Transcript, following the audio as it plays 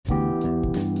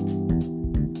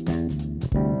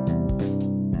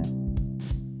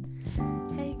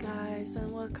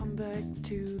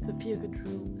feel-good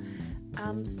room.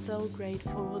 I'm so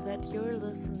grateful that you're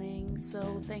listening,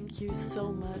 so thank you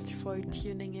so much for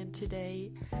tuning in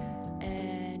today.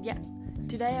 And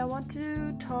today I want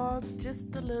to talk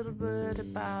just a little bit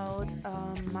about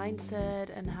mindset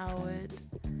and how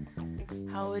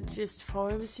it just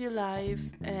forms your life,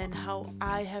 and how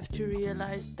I have to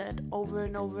realize that over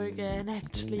and over again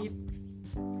actually.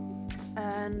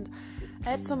 And I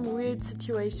had some weird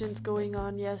situations going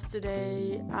on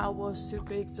yesterday. I was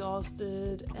super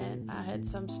exhausted and I had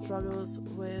some struggles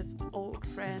with old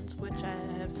friends which I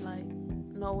have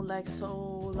known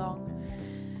so long.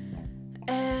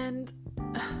 And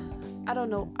I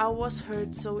don't know, I was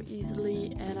hurt so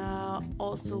easily, and I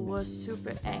also was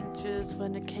super anxious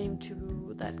when it came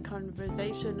to that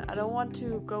conversation. I don't want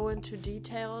to go into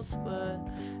details, but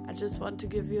I just want to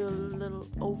give you a little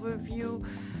overview.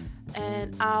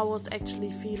 And I was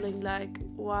actually feeling like,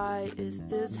 why is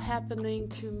this happening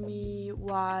to me?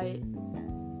 Why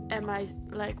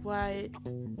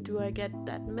do I get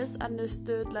that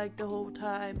misunderstood the whole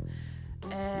time?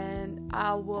 And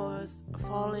I was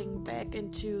falling back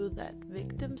into that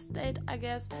victim state, I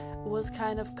guess. It was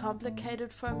kind of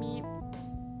complicated for me,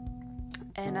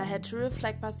 and I had to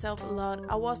reflect myself a lot.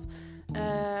 I was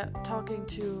talking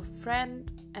to a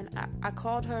friend, and I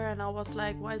called her and I was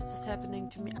like, why is this happening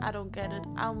to me? I don't get it.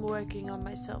 I'm working on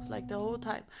myself the whole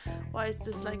time. Why is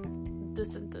this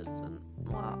this and this? And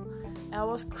wow. I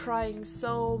was crying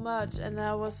so much, and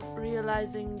I was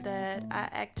realizing that I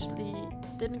actually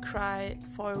didn't cry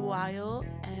for a while.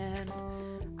 And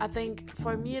I think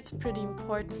for me it's pretty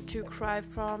important to cry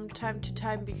from time to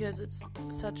time, because it's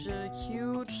such a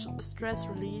huge stress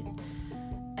release.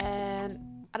 And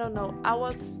I don't know, I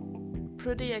was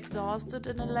pretty exhausted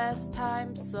in the last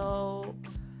time, so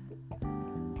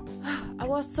I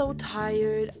was so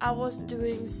tired. I was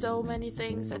doing so many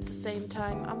things at the same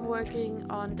time. I'm working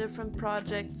on different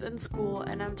projects in school,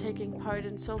 and I'm taking part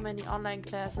in so many online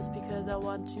classes because I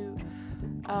want to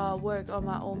work on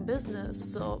my own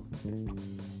business. So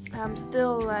I'm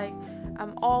still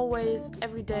I'm always,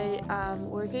 every day I'm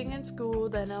working in school,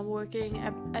 then I'm working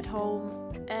at home,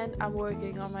 and I'm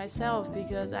working on myself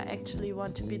because I actually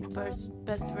want to be the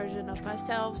best version of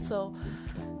myself. So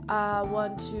I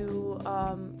want to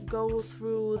go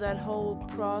through that whole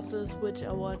process, which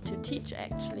I want to teach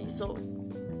actually. So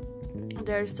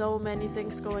there's so many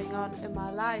things going on in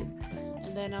my life.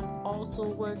 And then I'm also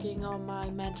working on my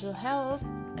mental health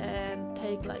and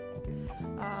take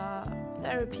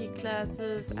therapy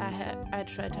classes. I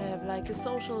try to have a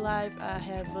social life. I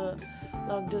have a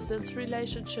long distance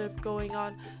relationship going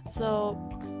on. So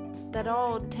that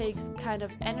all takes kind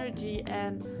of energy,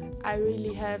 and I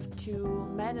really have to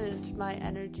manage my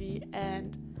energy.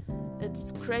 And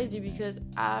it's crazy because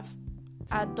I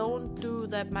don't do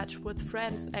that much with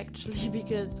friends actually,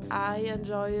 because I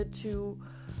enjoy it to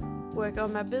work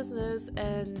on my business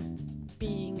and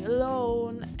being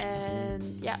alone,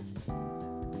 and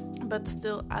but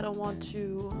still I don't want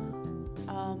to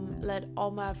let all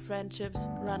my friendships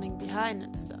running behind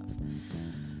and stuff.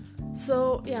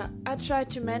 So I try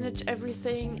to manage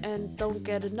everything and don't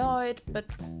get annoyed, but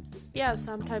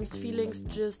sometimes feelings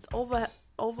just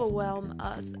overwhelm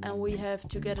us, and we have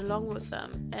to get along with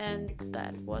them, and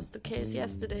that was the case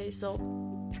yesterday. So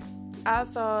I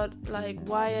thought,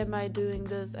 why am I doing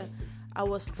this? And I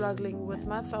was struggling with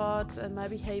my thoughts and my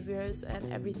behaviors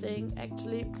and everything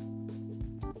actually,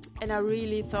 and I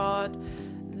really thought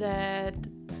that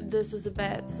this is a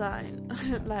bad sign,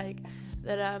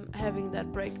 that I'm having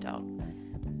that breakdown.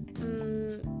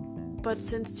 But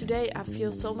since today I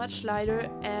feel so much lighter,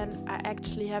 and I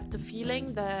actually have the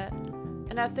feeling that,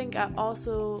 and I think I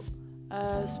also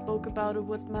spoke about it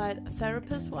with my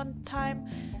therapist one time,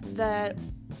 that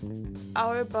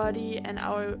our body and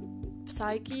our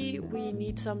psyche, we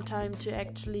need some time to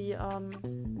actually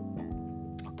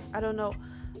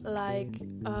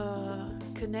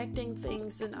connecting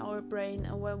things in our brain.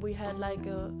 And when we had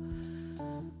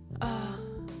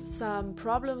some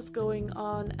problems going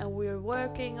on and we're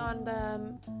working on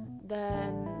them,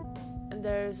 then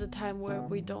there's a time where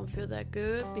we don't feel that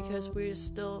good because we're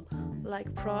still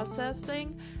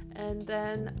processing, and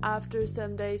then after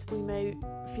some days we may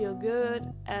feel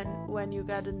good, and when you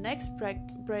got the next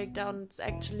breakdown, it's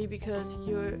actually because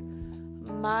your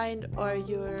mind or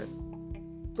your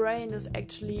brain is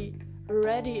actually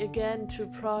ready again to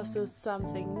process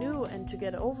something new and to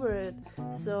get over it.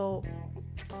 So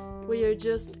we are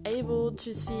just able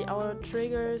to see our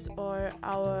triggers or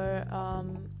our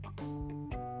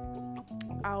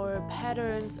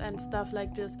patterns and stuff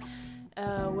like this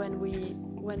when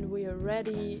we are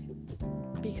ready,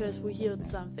 because we healed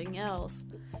something else.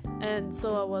 And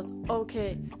so I was,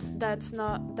 okay, that's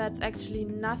actually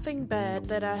nothing bad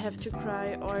that I have to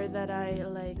cry or that I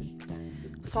like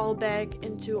fall back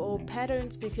into old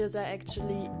patterns, because I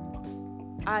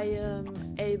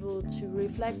am able to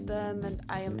reflect them, and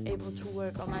I am able to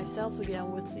work on myself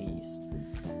again with these.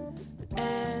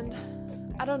 And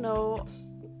I don't know,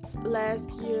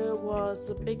 last year was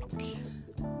a big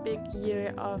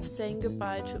year of saying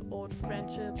goodbye to old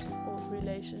friendships, old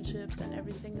relationships, and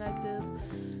everything like this.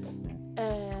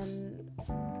 And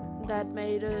that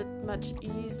made it much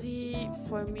easier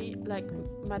for me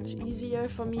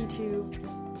to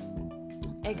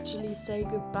actually say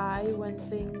goodbye when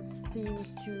things seem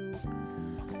to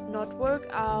not work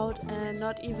out, and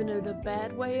not even in a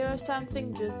bad way or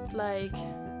something, just like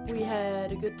we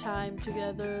had a good time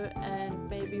together and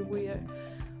maybe we're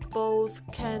both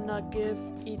cannot give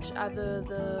each other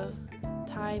the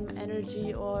time,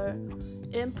 energy, or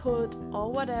input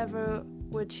or whatever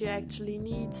which you actually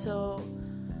need. So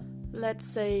let's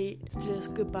say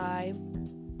just goodbye.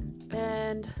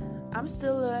 And I'm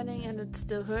still learning, and it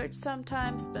still hurts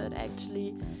sometimes, but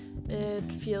actually it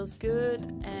feels good.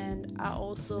 And I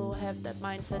also have that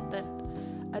mindset that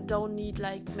I don't need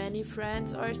like many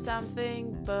friends or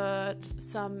something, but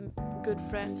some good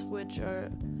friends which are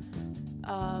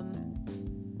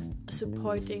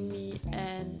supporting me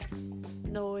and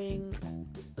knowing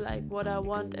like what I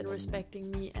want and respecting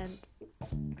me, and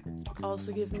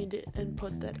also give me the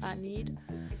input that I need.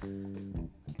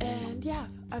 And yeah,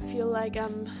 I feel like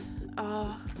I'm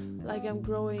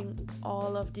growing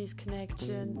all of these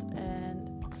connections.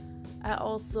 And I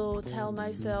also tell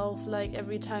myself, like,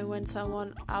 every time when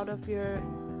someone out of your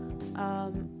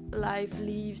life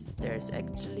leaves,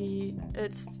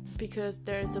 it's because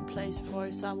there's a place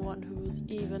for someone who's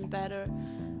even better.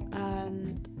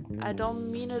 And I don't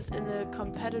mean it in a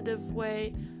competitive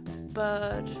way,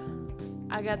 but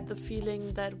I get the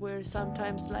feeling that we're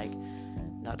sometimes like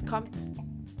not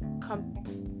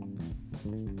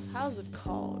how's it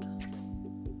called?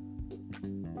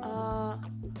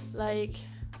 Like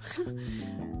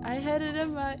I had it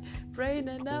in my brain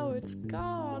and now it's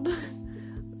gone.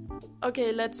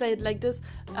 Okay, let's say it like this.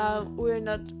 We're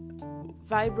not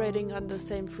vibrating on the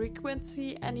same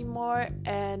frequency anymore,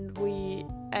 and we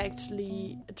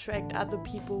actually attract other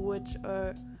people which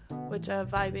are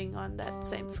vibing on that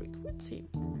same frequency.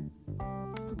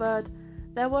 But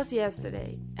that was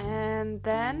yesterday. And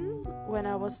then when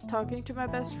I was talking to my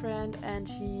best friend, and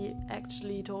she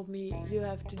actually told me, you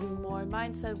have to do more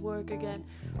mindset work again,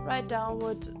 write down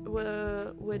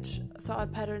which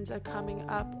thought patterns are coming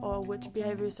up or which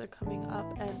behaviors are coming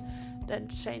up, and then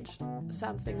change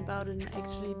something about it and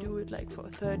actually do it like for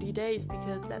 30 days,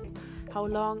 because that's how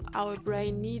long our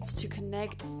brain needs to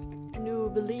connect new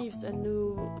beliefs and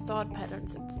new thought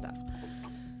patterns and stuff.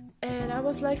 And I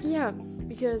was like, yeah,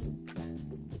 because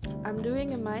I'm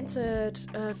doing a mindset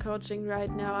coaching right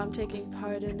now. I'm taking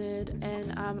part in it,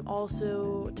 and I'm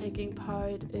also taking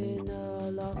part in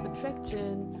a law of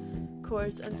attraction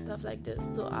course and stuff like this.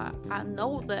 So I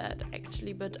know that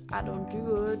actually, but I don't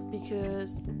do it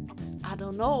because I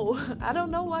don't know. I don't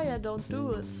know why I don't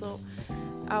do it. So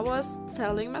I was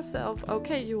telling myself,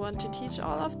 okay, you want to teach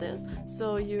all of this,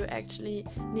 so you actually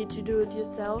need to do it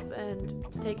yourself and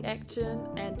take action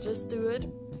and just do it.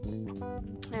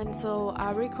 And so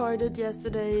I recorded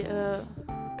yesterday a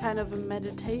kind of a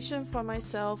meditation for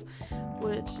myself,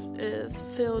 which is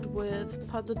filled with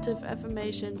positive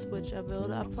affirmations which I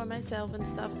build up for myself and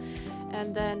stuff.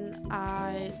 And then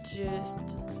I just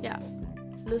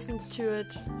listened to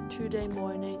it Tuesday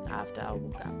morning after I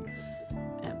woke up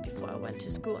and before I went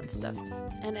to school and stuff.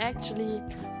 And actually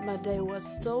my day was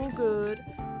so good,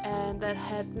 and that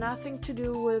had nothing to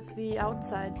do with the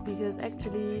outsides, because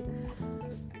actually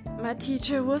my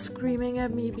teacher was screaming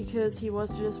at me because he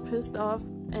was just pissed off,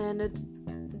 and it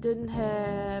didn't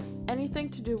have anything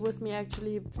to do with me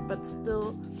actually, but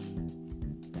still.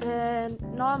 And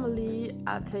normally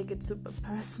I take it super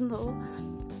personal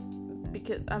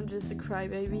because I'm just a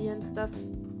crybaby and stuff.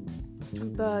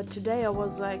 But today I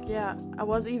was like, I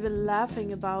was even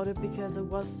laughing about it because it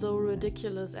was so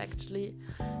ridiculous actually.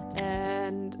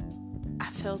 And I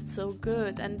felt so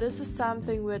good. And this is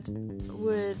something which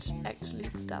actually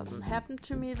doesn't happen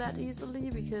to me that easily,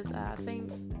 because I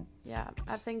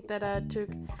think that I took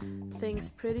things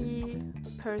pretty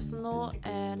personal,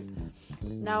 and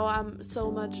now I'm so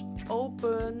much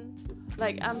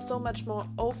more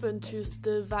open to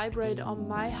still vibrate on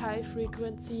my high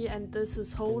frequency, and this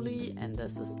is holy, and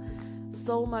this is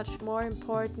so much more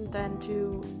important than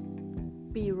to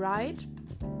be right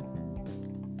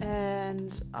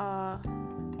and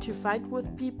to fight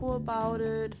with people about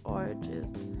it, or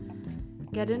just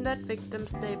get in that victim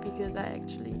state, because I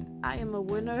am a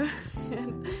winner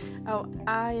and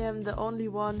I am the only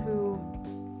one who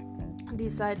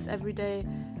decides every day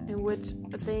in which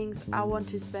things I want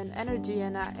to spend energy,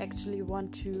 and I actually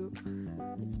want to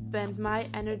spend my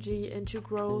energy into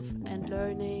growth and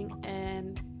learning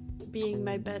and being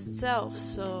my best self.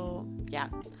 So yeah,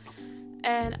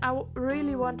 and I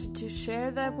really wanted to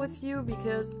share that with you,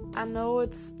 because I know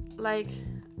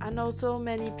I know so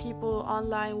many people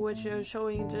online which are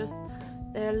showing just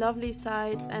their lovely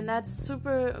sides, and that's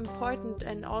super important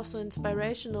and also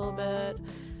inspirational, but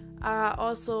I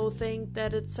also think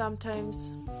that it's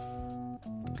sometimes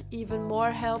even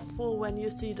more helpful when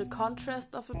you see the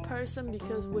contrast of a person,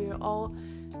 because we're all,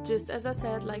 just as I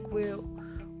said, like we're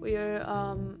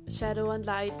shadow and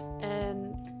light,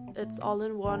 and it's all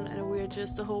in one, and we're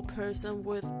just a whole person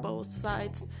with both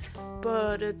sides.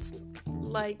 But it's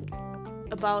like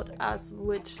about us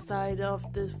which side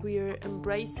of this we're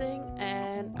embracing,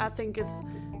 and I think it's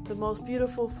the most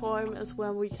beautiful form is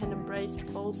when we can embrace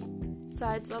both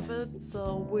sides of it,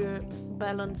 so we're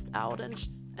balanced out and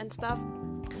stuff.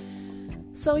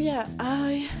 So yeah,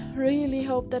 I really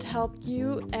hope that helped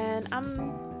you, and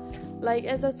like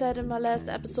as I said in my last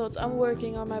episodes, I'm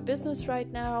working on my business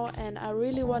right now, and I'm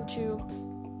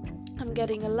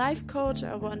getting a life coach.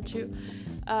 I want to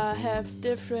have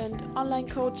different online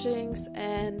coachings,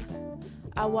 and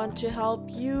I want to help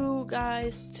you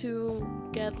guys to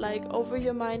get like over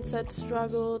your mindset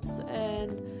struggles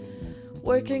and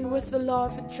working with the law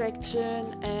of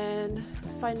attraction and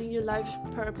finding your life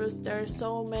purpose. There are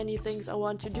so many things I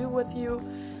want to do with you,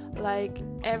 like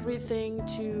everything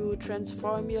to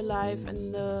transform your life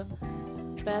and the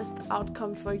best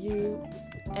outcome for you.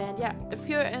 And yeah, if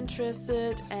you're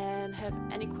interested and have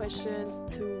any questions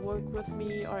to work with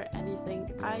me or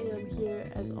anything, I am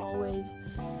here as always.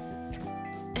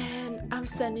 And I'm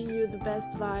sending you the best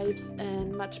vibes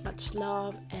and much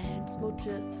love and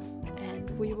smooches.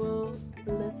 And we will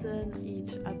listen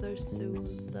each other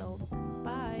soon. So